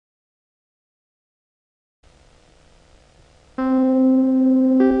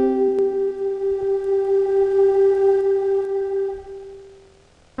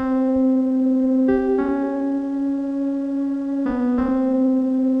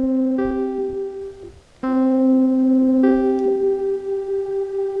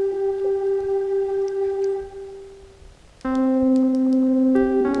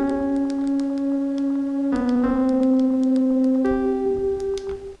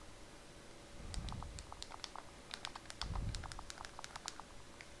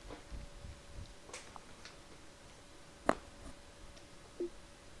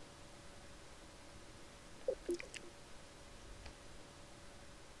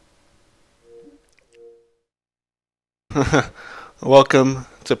Welcome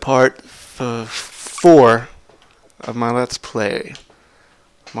to part 4 of my Let's Play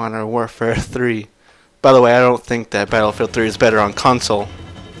Modern Warfare 3. By the way, I don't think that Battlefield 3 is better on console.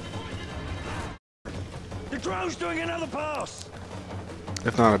 The drone's doing another pass.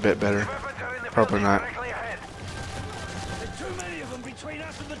 If not a bit better. Probably not. There's too many of them between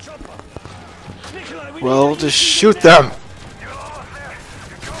us and the chopper. Nikolai, we Well, need to just use shoot it them! Yuri,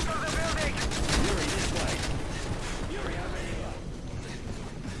 this way. Yuri, over here.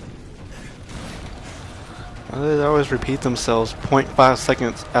 Why do they always repeat themselves 0.5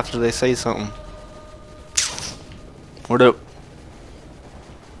 seconds after they say something? What up?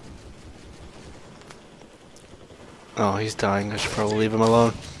 Oh, he's dying. I should probably leave him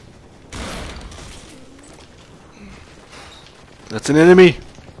alone. That's an enemy!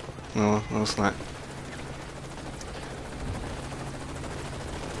 No, it's not.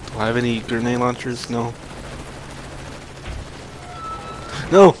 Do I have any grenade launchers? No.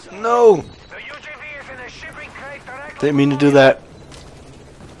 No! No! Didn't mean to do that.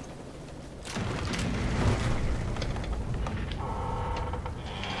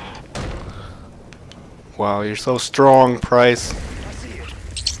 Wow, you're so strong, Price.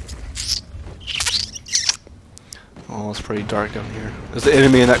 Oh, it's pretty dark down here. There's an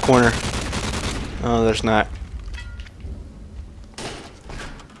enemy in that corner. Oh, there's not.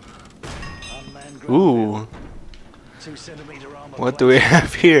 Ooh. What do we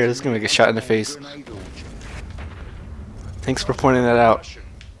have here? This is gonna make a shot in the face. Thanks for pointing that out.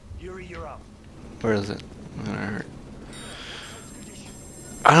 Where is it? Alright.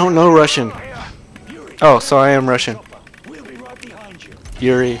 I don't know Russian. Oh, so I am Russian.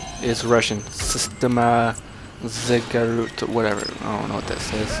 Yuri is Russian. Sistema Zegarut, whatever. I don't know what that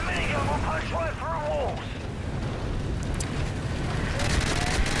says.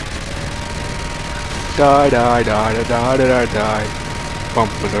 Die, die, die, die, die, die, die. Bum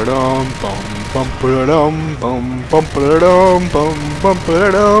ba dum bum bum ba dum bum bum ba dum bum bum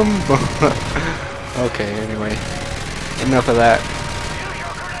ba dum bum. Okay, anyway. Enough of that.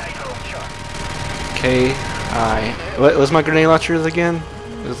 K-I. What was my grenade launchers again?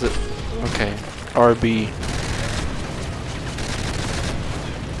 Is it? Okay. RB.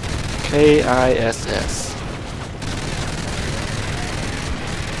 K-I-S-S.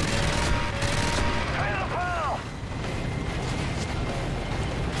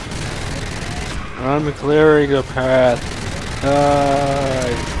 I'm clearing a path.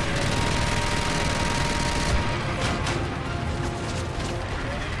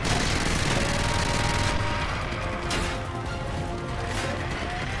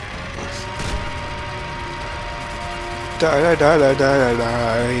 Die, die, die, die, die,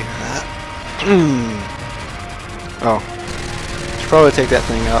 die. Oh. Should probably take that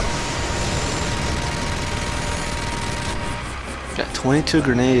thing out. Got 22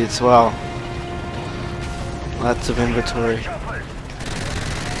 grenades, wow. Lots of inventory.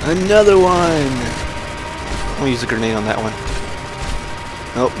 Another one! I'm gonna use a grenade on that one.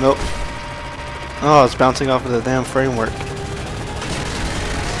 Nope, nope. Oh, it's bouncing off of the damn framework.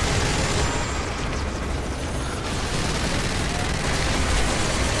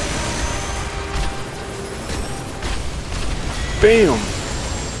 Bam!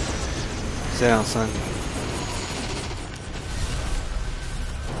 Sit down, son.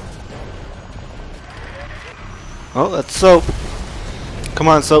 Oh, that's soap. Come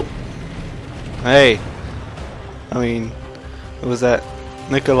on, soap. Hey. I mean, what was that?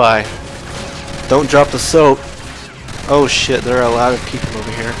 Nikolai. Don't drop the soap. Oh shit, there are a lot of people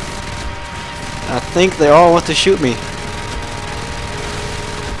over here. I think they all want to shoot me.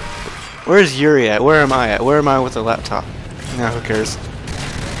 Where's Yuri at? Where am I at? Where am I with the laptop? Nah, who cares?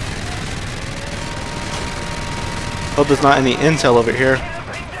 Hope there's not any intel over here. I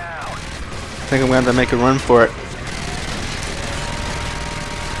think I'm going to have to make a run for it.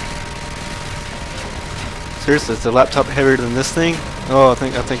 Seriously, is the laptop heavier than this thing? Oh, I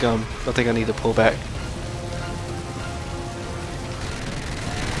think I need to pull back.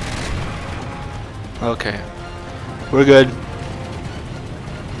 Okay, we're good.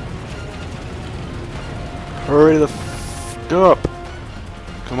 Hurry the f up!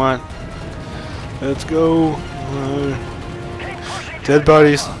 Come on, let's go. Dead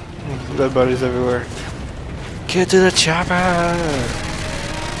bodies everywhere. Get to the chopper!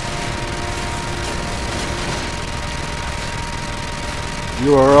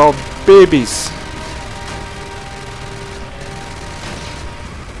 You are all babies.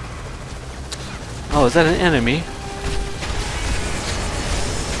 Oh, is that an enemy?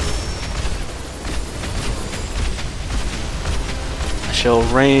 I shall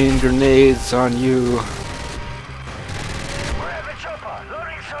rain grenades on you.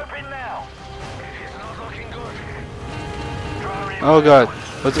 Oh god.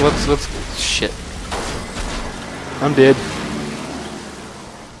 What's shit. I'm dead.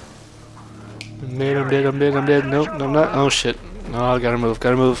 I'm dead. Nope, no, I'm not. Oh shit. Oh, gotta move.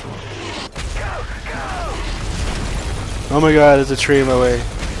 Oh my god, there's a tree in my way.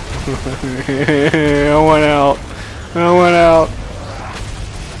 I went out.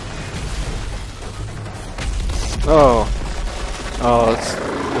 Oh. Oh, that's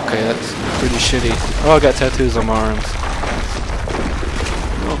okay, that's pretty shitty. Oh, I got tattoos on my arms.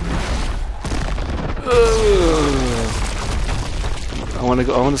 I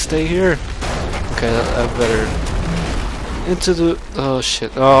wanna stay here. Okay, I better into the oh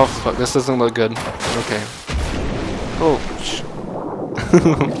shit. Oh fuck, this doesn't look good. Okay. Oh sh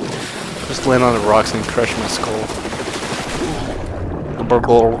just land on the rocks and crush my skull.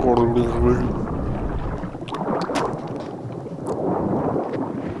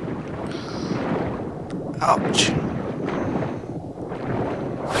 Ouch.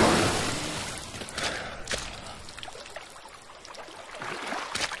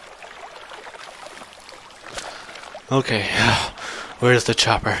 Okay, where's the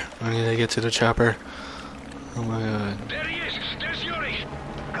chopper? I need to get to the chopper. Oh my god. There he is. There's Yuri.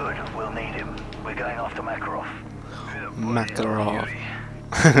 Good. We'll need him. We're going after Makarov. Makarov.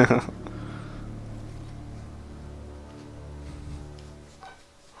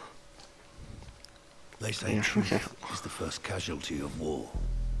 They say truth is the first casualty of war.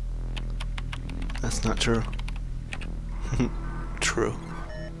 That's not true. True.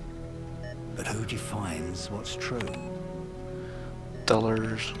 But who defines what's true?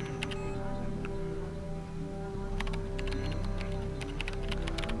 Dollars.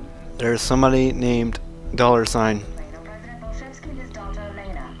 There's somebody named $. President Bolshevsky and his daughter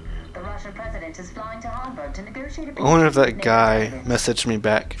Elena. The Russian president is flying to Hamburg to negotiate a I wonder if that guy messaged me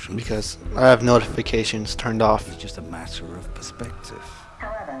back because I have notifications turned off. It's just a matter of perspective.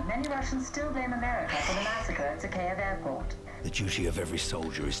 However, many Russians still blame America for the massacre at Zakhaev Airport. The duty of every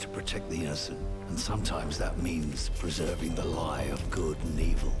soldier is to protect the innocent, and sometimes that means preserving the lie of good and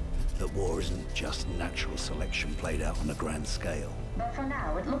evil. That war isn't just natural selection played out on a grand scale. But for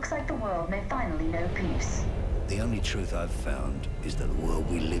now, it looks like the world may finally know peace. The only truth I've found is that the world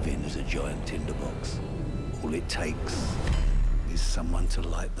we live in is a giant tinderbox. All it takes is someone to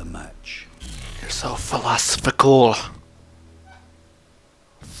light the match. You're so philosophical.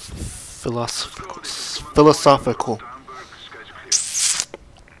 Philosophical.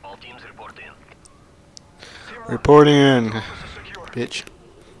 All teams report in. Reporting in, bitch.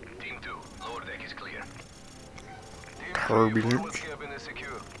 Team 2, lower deck is clear. Turbulence. Cabin is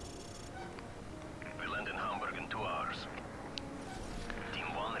secure. We land in Hamburg in 2 hours.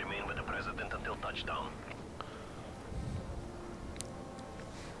 Team 1 remain with the president until touchdown.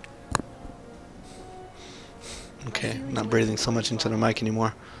 Okay, not breathing so much into the mic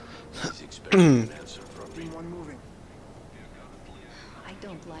anymore. I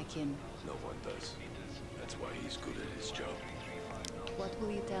don't like him. No one does. That's why he's good at his job. What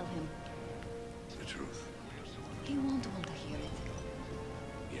will you tell him? The truth. He won't want to hear it.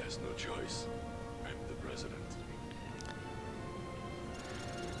 He has no choice. I'm the president.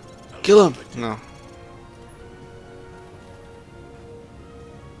 Kill him! No.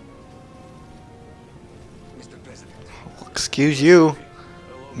 Mr. President. Excuse you,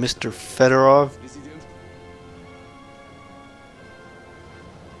 Mr. Fedorov. President.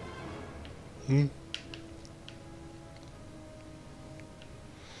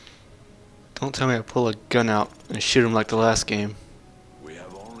 Don't tell me I pull a gun out and shoot him like the last game. We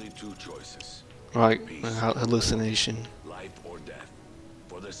have only 2 choices. Like hallucination. Life or death.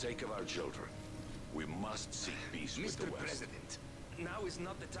 For the sake of our children. We must seek peace with the West. President, now is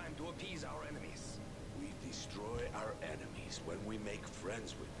not the time to appease our enemies. We destroy our enemies when we make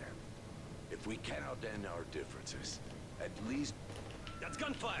friends with them. If we cannot end our differences, at least... That's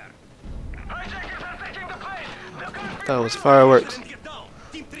gunfire. Hijackers are taking the plane. That was fireworks. Get down.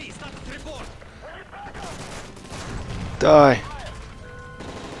 Team 3, start to report. Die.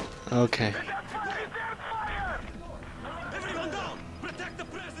 Okay. Everyone down. Protect the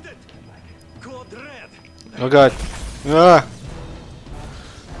president. Code red. Oh god. Ah.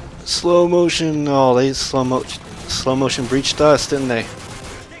 Slow motion. Oh, they slow motion breached us, didn't they?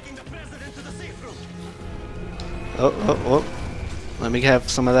 Taking the president to the safe room. Oh. Let me have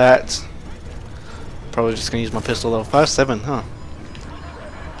some of that. Probably just gonna use my pistol though. 5.7, huh?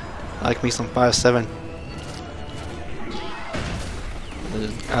 I like me some 5.7.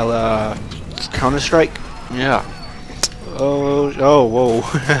 Counter-Strike? Yeah. Oh, whoa.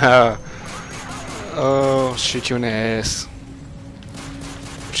 Oh, shoot you in the ass.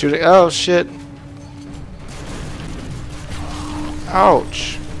 Shoot it. Oh, shit.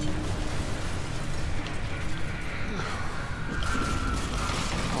 Ouch.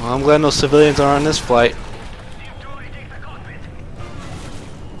 Well, I'm glad no civilians are on this flight.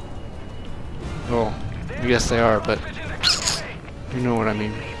 Oh, I guess they are, but you know what I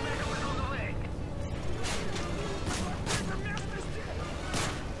mean.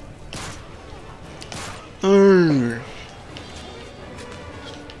 Ooh.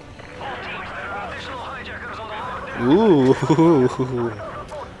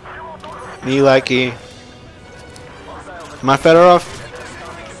 Me likey. Am I better off?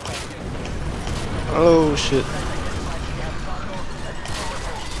 Oh shit.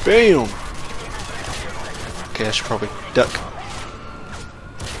 Bam! Okay, I should probably duck.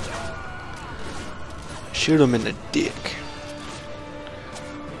 Shoot him in the dick.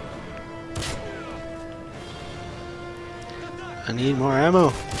 I need more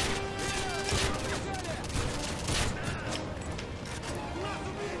ammo.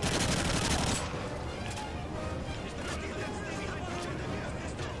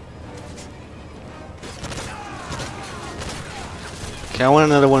 Okay, I want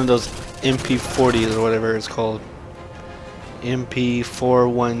another one of those MP40s or whatever it's called.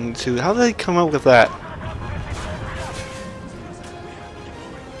 MP412. How did they come up with that?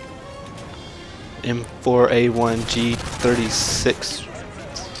 M4A1G36.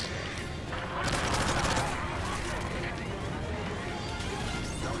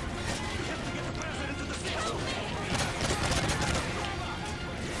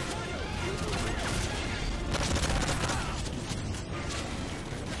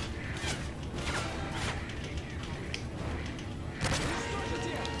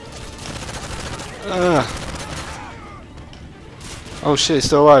 Oh shit, he's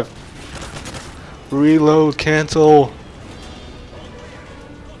still alive. Reload, cancel.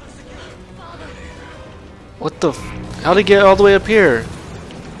 What the f— how'd he get all the way up here?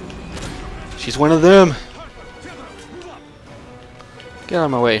 She's one of them. Get out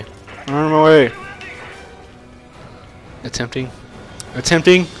of my way. Out of my way. Attempting.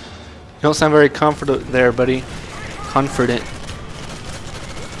 Attempting. You don't sound very confident there, buddy. Confident.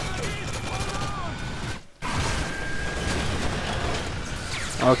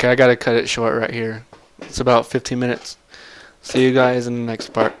 Okay, I gotta cut it short right here. It's about 15 minutes. See you guys in the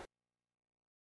next part.